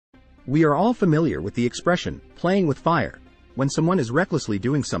We are all familiar with the expression, playing with fire, when someone is recklessly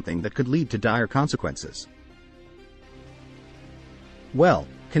doing something that could lead to dire consequences. Well,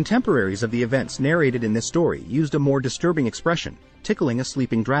 contemporaries of the events narrated in this story used a more disturbing expression, tickling a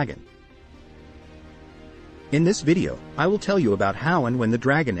sleeping dragon. In this video, I will tell you about how and when the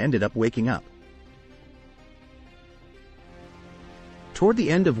dragon ended up waking up. Toward the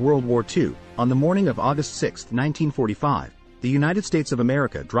end of World War II, on the morning of August 6, 1945, the United States of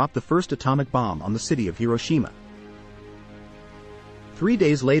America dropped the first atomic bomb on the city of Hiroshima. 3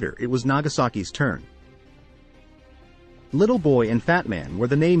 days later, it was Nagasaki's turn. Little Boy and Fat Man were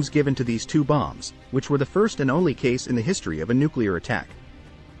the names given to these two bombs, which were the first and only case in the history of a nuclear attack.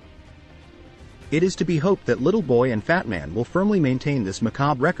 It is to be hoped that Little Boy and Fat Man will firmly maintain this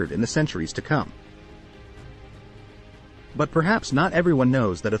macabre record in the centuries to come. But perhaps not everyone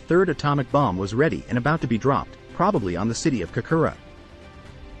knows that a third atomic bomb was ready and about to be dropped, probably on the city of Kakura.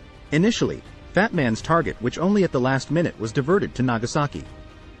 Initially, Fat Man's target, which only at the last minute was diverted to Nagasaki.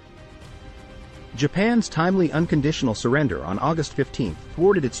 Japan's timely unconditional surrender on August 15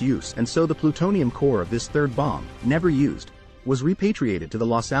 thwarted its use, and so the plutonium core of this third bomb, never used, was repatriated to the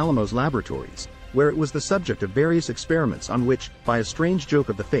Los Alamos laboratories, where it was the subject of various experiments on which, by a strange joke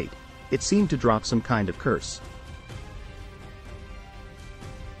of the fate, it seemed to drop some kind of curse.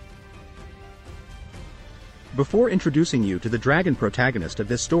 Before introducing you to the dragon protagonist of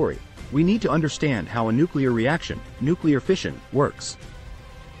this story, we need to understand how a nuclear reaction, nuclear fission, works.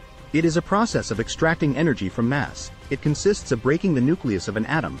 It is a process of extracting energy from mass. It consists of breaking the nucleus of an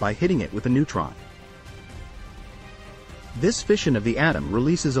atom by hitting it with a neutron. This fission of the atom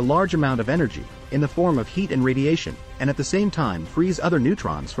releases a large amount of energy, in the form of heat and radiation, and at the same time frees other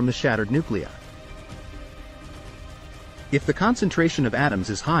neutrons from the shattered nuclei. If the concentration of atoms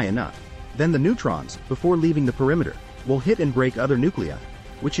is high enough, then the neutrons, before leaving the perimeter, will hit and break other nuclei,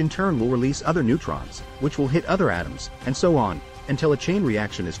 which in turn will release other neutrons, which will hit other atoms, and so on, until a chain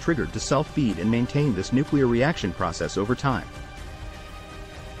reaction is triggered to self-feed and maintain this nuclear reaction process over time.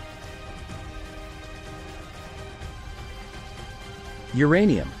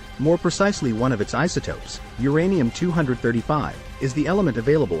 Uranium, more precisely one of its isotopes, uranium-235, is the element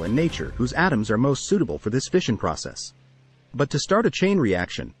available in nature whose atoms are most suitable for this fission process. But to start a chain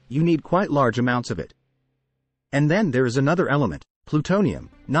reaction, you need quite large amounts of it. And then there is another element, plutonium,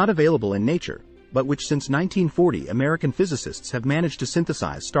 not available in nature, but which since 1940 American physicists have managed to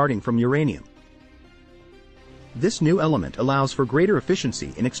synthesize starting from uranium. This new element allows for greater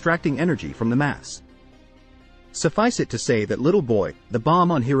efficiency in extracting energy from the mass. Suffice it to say that Little Boy, the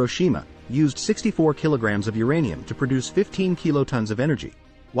bomb on Hiroshima, used 64 kilograms of uranium to produce 15 kilotons of energy,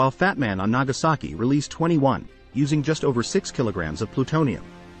 while Fat Man on Nagasaki released 21, using just over 6 kilograms of plutonium.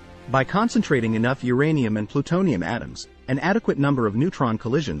 By concentrating enough uranium and plutonium atoms, an adequate number of neutron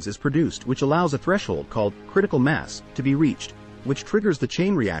collisions is produced, which allows a threshold called critical mass to be reached, which triggers the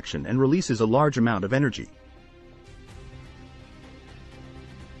chain reaction and releases a large amount of energy.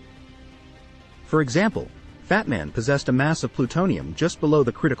 For example, Fat Man possessed a mass of plutonium just below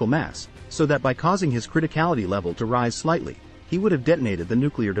the critical mass, so that by causing his criticality level to rise slightly, he would have detonated the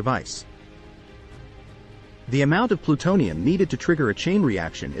nuclear device. The amount of plutonium needed to trigger a chain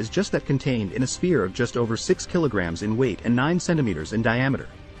reaction is just that contained in a sphere of just over 6 kilograms in weight and 9 centimeters in diameter.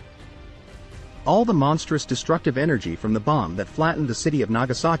 All the monstrous destructive energy from the bomb that flattened the city of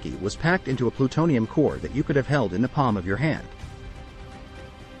Nagasaki was packed into a plutonium core that you could have held in the palm of your hand.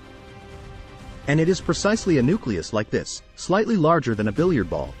 And it is precisely a nucleus like this, slightly larger than a billiard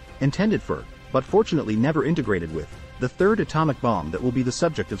ball, intended for, but fortunately never integrated with, the third atomic bomb that will be the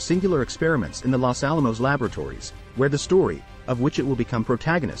subject of singular experiments in the Los Alamos laboratories, where the story, of which it will become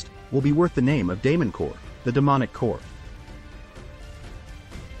protagonist, will be worth the name of Daemon Core, the demonic core.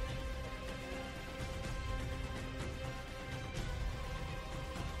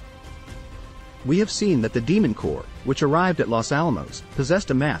 We have seen that the Demon Core, which arrived at Los Alamos, possessed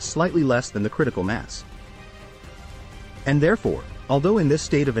a mass slightly less than the critical mass. And therefore, although in this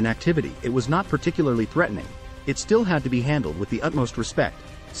state of inactivity it was not particularly threatening, it still had to be handled with the utmost respect,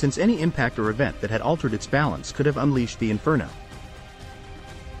 since any impact or event that had altered its balance could have unleashed the inferno.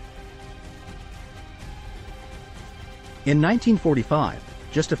 In 1945,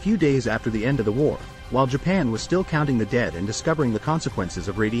 just a few days after the end of the war, while Japan was still counting the dead and discovering the consequences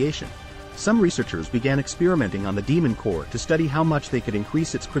of radiation, some researchers began experimenting on the Demon Core to study how much they could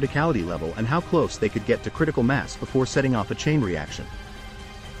increase its criticality level and how close they could get to critical mass before setting off a chain reaction.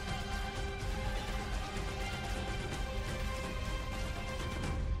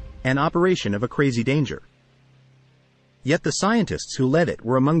 An operation of a crazy danger. Yet the scientists who led it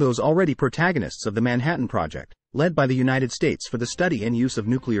were among those already protagonists of the Manhattan Project, led by the United States for the study and use of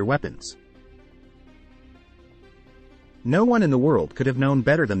nuclear weapons. No one in the world could have known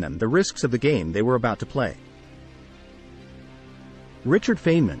better than them the risks of the game they were about to play. Richard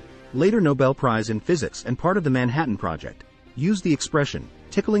Feynman, later Nobel Prize in Physics and part of the Manhattan Project, used the expression,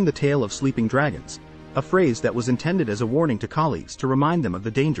 "tickling the tail of sleeping dragons," a phrase that was intended as a warning to colleagues to remind them of the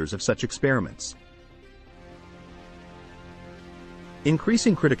dangers of such experiments.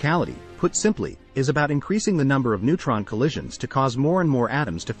 Increasing criticality, put simply, is about increasing the number of neutron collisions to cause more and more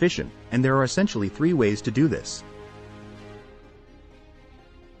atoms to fission, and there are essentially three ways to do this.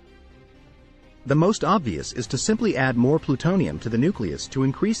 The most obvious is to simply add more plutonium to the nucleus to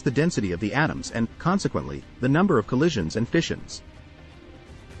increase the density of the atoms and, consequently, the number of collisions and fissions.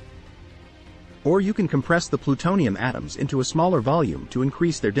 Or you can compress the plutonium atoms into a smaller volume to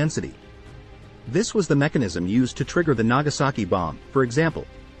increase their density. This was the mechanism used to trigger the Nagasaki bomb, for example.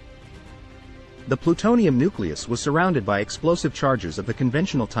 The plutonium nucleus was surrounded by explosive charges of the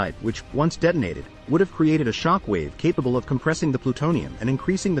conventional type which, once detonated, would have created a shock wave capable of compressing the plutonium and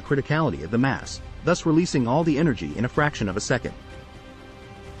increasing the criticality of the mass, thus releasing all the energy in a fraction of a second.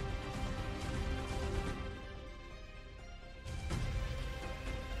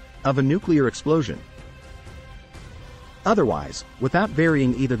 Of a nuclear explosion. Otherwise, without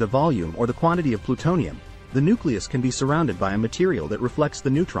varying either the volume or the quantity of plutonium, the nucleus can be surrounded by a material that reflects the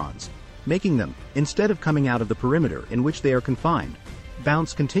neutrons, making them, instead of coming out of the perimeter in which they are confined,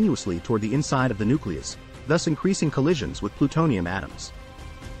 bounce continuously toward the inside of the nucleus, thus increasing collisions with plutonium atoms.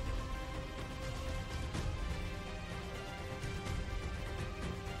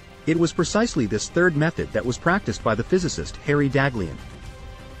 It was precisely this third method that was practiced by the physicist Harry Daghlian.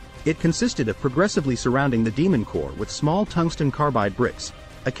 It consisted of progressively surrounding the demon core with small tungsten carbide bricks,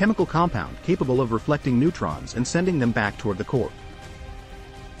 a chemical compound capable of reflecting neutrons and sending them back toward the core.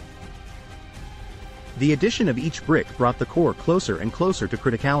 The addition of each brick brought the core closer and closer to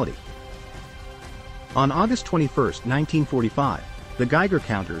criticality. On August 21, 1945, the Geiger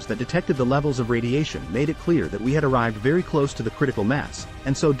counters that detected the levels of radiation made it clear that we had arrived very close to the critical mass,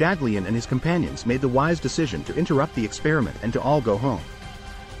 and so Daghlian and his companions made the wise decision to interrupt the experiment and to all go home.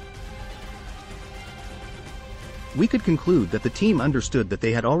 We could conclude that the team understood that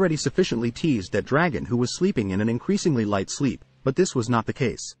they had already sufficiently teased that dragon who was sleeping in an increasingly light sleep, but this was not the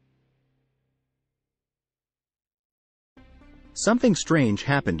case. Something strange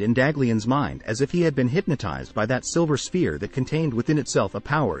happened in Daghlian's mind, as if he had been hypnotized by that silver sphere that contained within itself a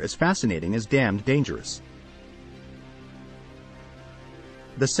power as fascinating as damned dangerous.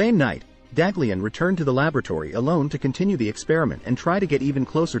 The same night, Daghlian returned to the laboratory alone to continue the experiment and try to get even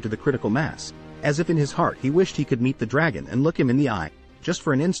closer to the critical mass, as if in his heart he wished he could meet the dragon and look him in the eye, just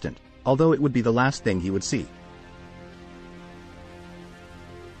for an instant, although it would be the last thing he would see.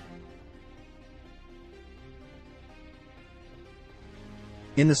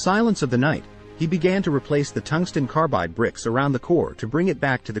 In the silence of the night, he began to replace the tungsten carbide bricks around the core to bring it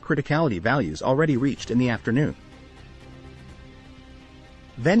back to the criticality values already reached in the afternoon.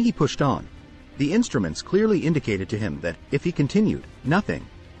 Then he pushed on. The instruments clearly indicated to him that, if he continued,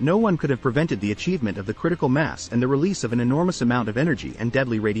 no one could have prevented the achievement of the critical mass and the release of an enormous amount of energy and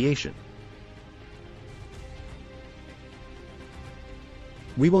deadly radiation.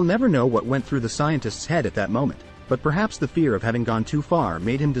 We will never know what went through the scientist's head at that moment, but perhaps the fear of having gone too far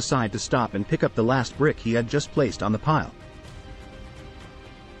made him decide to stop and pick up the last brick he had just placed on the pile.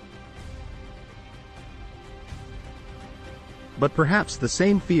 But perhaps the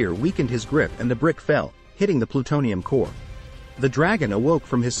same fear weakened his grip and the brick fell, hitting the plutonium core. The dragon awoke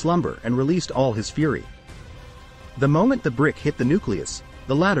from his slumber and released all his fury. The moment the brick hit the nucleus,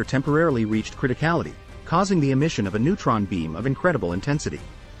 the latter temporarily reached criticality, causing the emission of a neutron beam of incredible intensity.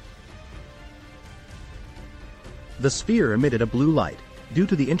 The sphere emitted a blue light, due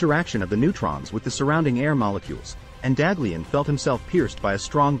to the interaction of the neutrons with the surrounding air molecules, and Daghlian felt himself pierced by a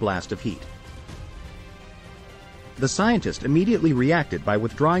strong blast of heat. The scientist immediately reacted by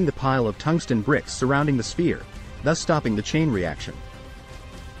withdrawing the pile of tungsten bricks surrounding the sphere, thus stopping the chain reaction.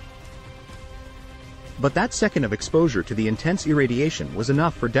 But that second of exposure to the intense irradiation was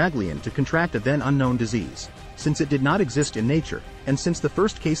enough for Daghlian to contract a then unknown disease, since it did not exist in nature, and since the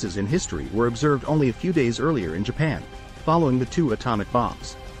first cases in history were observed only a few days earlier in Japan, following the 2 atomic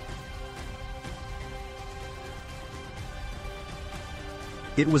bombs.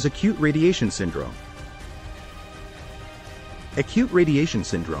 It was acute radiation syndrome. Acute radiation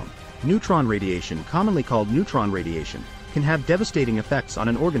syndrome, neutron radiation, commonly called neutron radiation, can have devastating effects on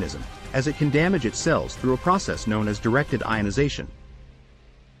an organism, as it can damage its cells through a process known as directed ionization.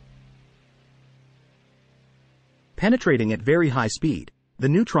 Penetrating at very high speed, The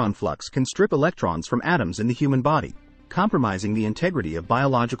neutron flux can strip electrons from atoms in the human body, compromising the integrity of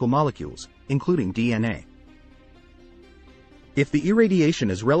biological molecules, including DNA. If the irradiation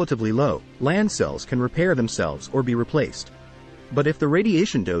is relatively low, land cells can repair themselves or be replaced. But if the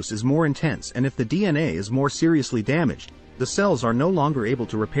radiation dose is more intense and if the DNA is more seriously damaged, the cells are no longer able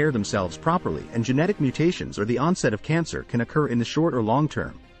to repair themselves properly, and genetic mutations or the onset of cancer can occur in the short or long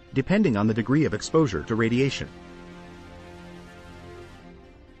term, depending on the degree of exposure to radiation.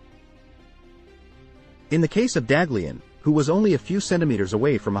 In the case of Daghlian, who was only a few centimeters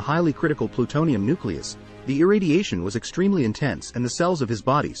away from a highly critical plutonium nucleus, the irradiation was extremely intense and the cells of his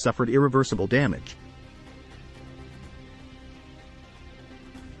body suffered irreversible damage.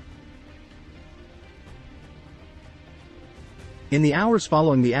 In the hours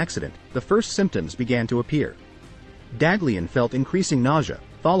following the accident, the first symptoms began to appear. Daghlian felt increasing nausea,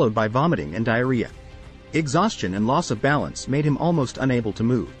 followed by vomiting and diarrhea. Exhaustion and loss of balance made him almost unable to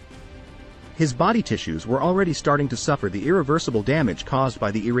move. His body tissues were already starting to suffer the irreversible damage caused by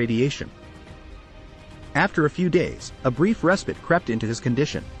the irradiation. After a few days, a brief respite crept into his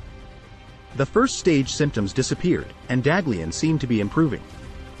condition. The first stage symptoms disappeared, and Daghlian seemed to be improving.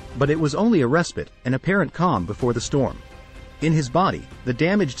 But it was only a respite, an apparent calm before the storm. In his body, the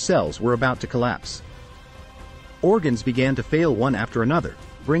damaged cells were about to collapse. Organs began to fail one after another,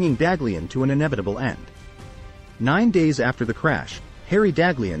 bringing Daghlian to an inevitable end. 9 days after the crash, Harry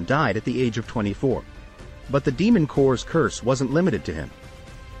Daghlian died at the age of 24. But the Demon Core's curse wasn't limited to him.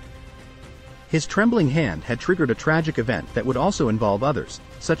 His trembling hand had triggered a tragic event that would also involve others,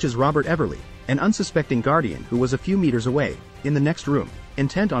 such as Robert Everly, an unsuspecting guardian who was a few meters away, in the next room,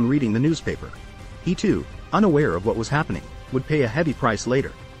 intent on reading the newspaper. He too, unaware of what was happening, would pay a heavy price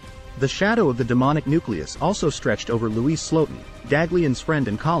later. The shadow of the demonic nucleus also stretched over Louise Slotin, Daghlian's friend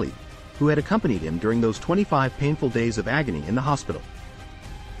and colleague, who had accompanied him during those 25 painful days of agony in the hospital.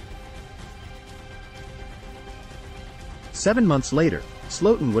 7 months later,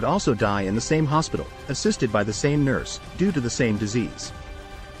 Slotin would also die in the same hospital, assisted by the same nurse, due to the same disease.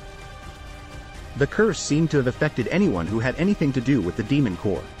 The curse seemed to have affected anyone who had anything to do with the Demon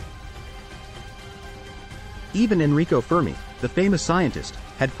Core. Even Enrico Fermi, the famous scientist,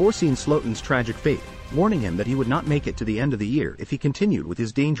 had foreseen Slotin's tragic fate, warning him that he would not make it to the end of the year if he continued with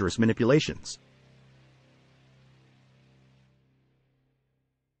his dangerous manipulations.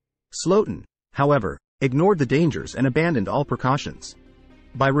 Slotin, however, ignored the dangers and abandoned all precautions.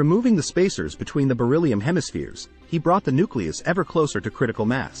 By removing the spacers between the beryllium hemispheres, he brought the nucleus ever closer to critical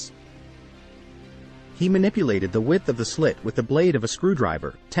mass. He manipulated the width of the slit with the blade of a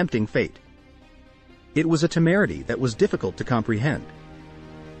screwdriver, tempting fate. It was a temerity that was difficult to comprehend.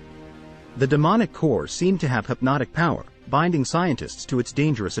 The demonic core seemed to have hypnotic power, binding scientists to its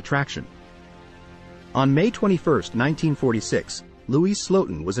dangerous attraction. On May 21, 1946, Louis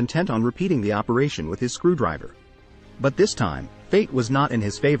Slotin was intent on repeating the operation with his screwdriver. But this time, fate was not in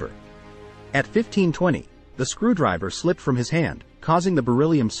his favor. At 15:20, the screwdriver slipped from his hand, causing the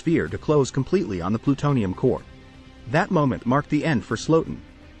beryllium sphere to close completely on the plutonium core. That moment marked the end for Slotin.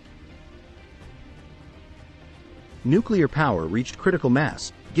 Nuclear power reached critical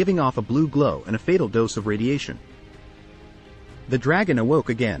mass, giving off a blue glow and a fatal dose of radiation. The dragon awoke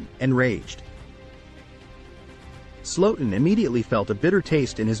again, enraged. Slotin immediately felt a bitter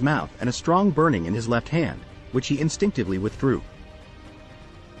taste in his mouth and a strong burning in his left hand, which he instinctively withdrew.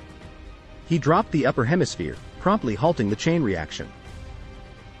 He dropped the upper hemisphere, promptly halting the chain reaction.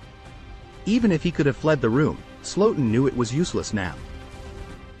 Even if he could have fled the room, Slotin knew it was useless now.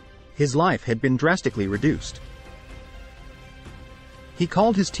 His life had been drastically reduced. He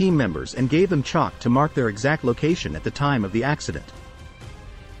called his team members and gave them chalk to mark their exact location at the time of the accident.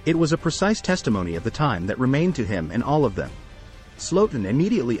 It was a precise testimony of the time that remained to him and all of them. Slotin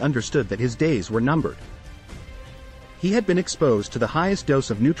immediately understood that his days were numbered. He had been exposed to the highest dose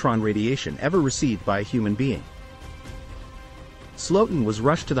of neutron radiation ever received by a human being. Slotin was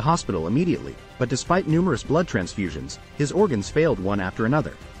rushed to the hospital immediately, but despite numerous blood transfusions, his organs failed one after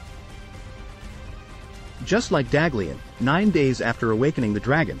another. Just like Daghlian, 9 days after awakening the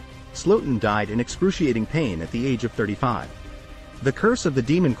dragon, Slotin died in excruciating pain at the age of 35. The curse of the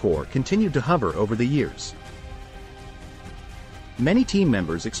Demon Core continued to hover over the years. Many team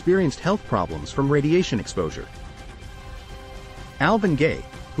members experienced health problems from radiation exposure. Alvin Gay,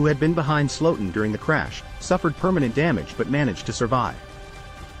 who had been behind Slotin during the crash, suffered permanent damage but managed to survive.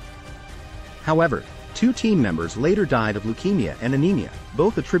 However, 2 team members later died of leukemia and anemia,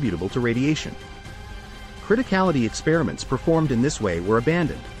 both attributable to radiation. Criticality experiments performed in this way were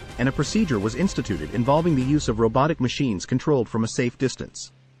abandoned, and a procedure was instituted involving the use of robotic machines controlled from a safe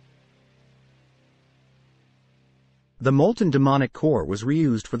distance. The molten demonic core was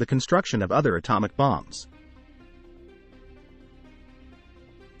reused for the construction of other atomic bombs.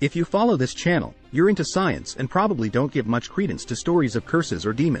 If you follow this channel, you're into science and probably don't give much credence to stories of curses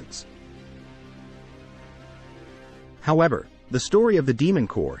or demons. However, the story of the demon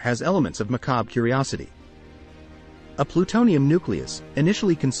core has elements of macabre curiosity. A plutonium nucleus,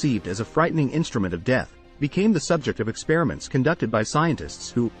 initially conceived as a frightening instrument of death, became the subject of experiments conducted by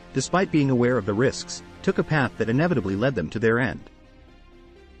scientists who, despite being aware of the risks, took a path that inevitably led them to their end.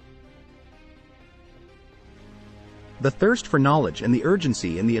 The thirst for knowledge and the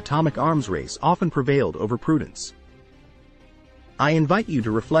urgency in the atomic arms race often prevailed over prudence. I invite you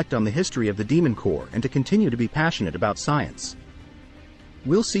to reflect on the history of the demon core and to continue to be passionate about science.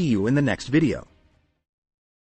 We'll see you in the next video.